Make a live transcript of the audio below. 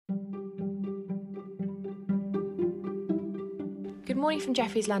Good morning from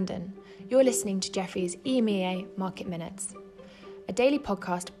Jefferies London. You're listening to Jefferies EMEA Market Minutes, a daily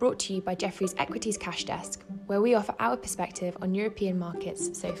podcast brought to you by Jefferies Equities Cash Desk, where we offer our perspective on European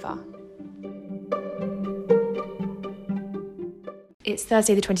markets so far. It's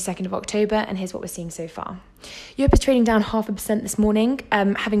Thursday the 22nd of October, and here's what we're seeing so far. Europe is trading down 0.5% this morning,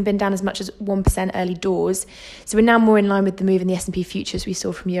 having been down as much as 1% early doors. So we're now more in line with the move in the S&P futures we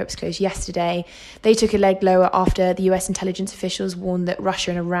saw from Europe's close yesterday. They took a leg lower after the US intelligence officials warned that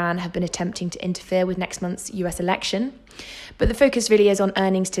Russia and Iran have been attempting to interfere with next month's US election. But the focus really is on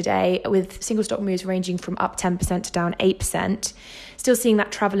earnings today, with single stock moves ranging from up 10% to down 8%. Still seeing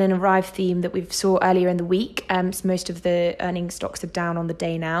that travel and arrive theme that we saw earlier in the week. So most of the earnings stocks are down on the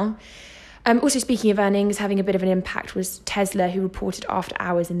day now. Also speaking of earnings, having a bit of an impact was Tesla, who reported after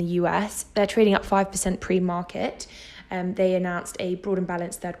hours in the US. They're trading up 5% pre-market. They announced a broad and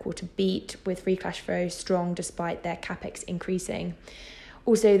balanced third quarter beat, with free cash flow strong despite their capex increasing.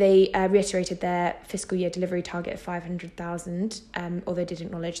 Also, they reiterated their fiscal year delivery target of 500,000, although did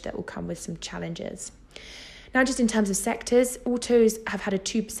acknowledge that will come with some challenges. Now, just in terms of sectors, autos have had a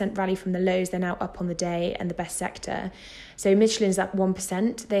 2% rally from the lows. They're now up on the day and the best sector. So Michelin's up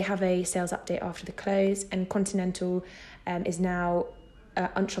 1%. They have a sales update after the close, and Continental is now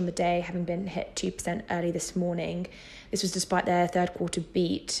unch on the day, having been hit 2% early this morning. This was despite their third quarter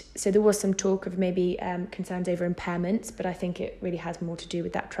beat. So there was some talk of maybe concerns over impairments, but I think it really has more to do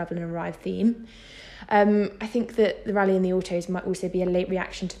with that travel and arrive theme. I think that the rally in the autos might also be a late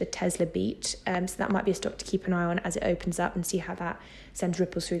reaction to the Tesla beat. So that might be a stock to keep an eye on as it opens up, and see how that sends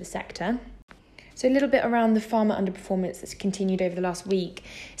ripples through the sector. So a little bit around the pharma underperformance that's continued over the last week.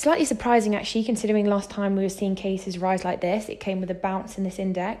 Slightly surprising, actually, considering last time we were seeing cases rise like this. It came with a bounce in this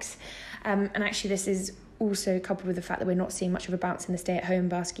index. And actually this is also coupled with the fact that we're not seeing much of a bounce in the stay-at-home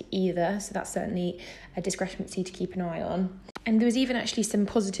basket either. So that's certainly a discrepancy to keep an eye on. And there was even actually some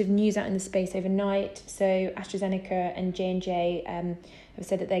positive news out in the space overnight. So AstraZeneca and J&J have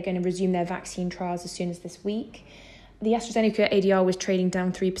said that they're going to resume their vaccine trials as soon as this week. The AstraZeneca ADR was trading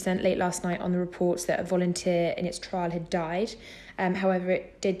down 3% late last night on the reports that a volunteer in its trial had died. However,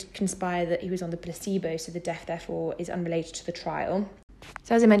 it did conspire that he was on the placebo, so the death therefore is unrelated to the trial.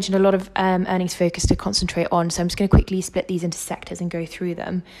 So as I mentioned, a lot of earnings focus to concentrate on, so I'm just going to quickly split these into sectors and go through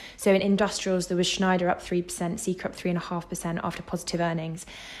them. So in industrials, there was Schneider up 3%, Sika up 3.5% after positive earnings.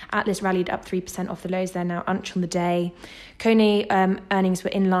 Atlas rallied up 3% off the lows. They're now unch on the day. Kone earnings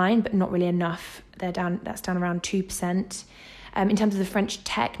were in line, but not really enough. They're down. That's down around 2%. In terms of the French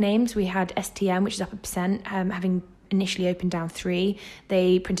tech names, we had STM, which is up 1%, having initially opened down 3%.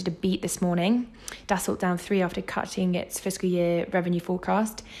 They printed a beat this morning. Dassault down 3% after cutting its fiscal year revenue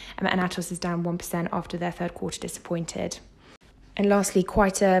forecast. And Atos is down 1% after their third quarter disappointed. And lastly,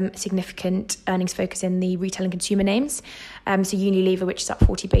 quite a significant earnings focus in the retail and consumer names. So Unilever, which is up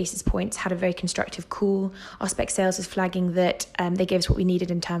 40 basis points, had a very constructive call. Auspex Sales is flagging that they gave us what we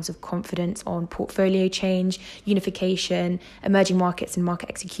needed in terms of confidence on portfolio change, unification, emerging markets and market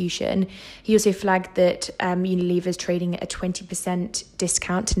execution. He also flagged that Unilever is trading at a 20%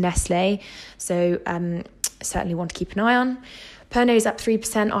 discount to Nestle. So certainly one to keep an eye on. Pernod is up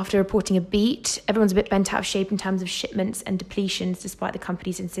 3% after reporting a beat. Everyone's a bit bent out of shape in terms of shipments and depletions, despite the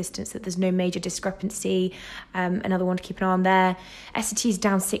company's insistence that there's no major discrepancy. Another one to keep an eye on there. Essity is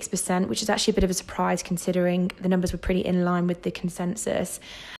down 6%, which is actually a bit of a surprise considering the numbers were pretty in line with the consensus.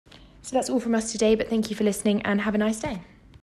 So that's all from us today, but thank you for listening and have a nice day.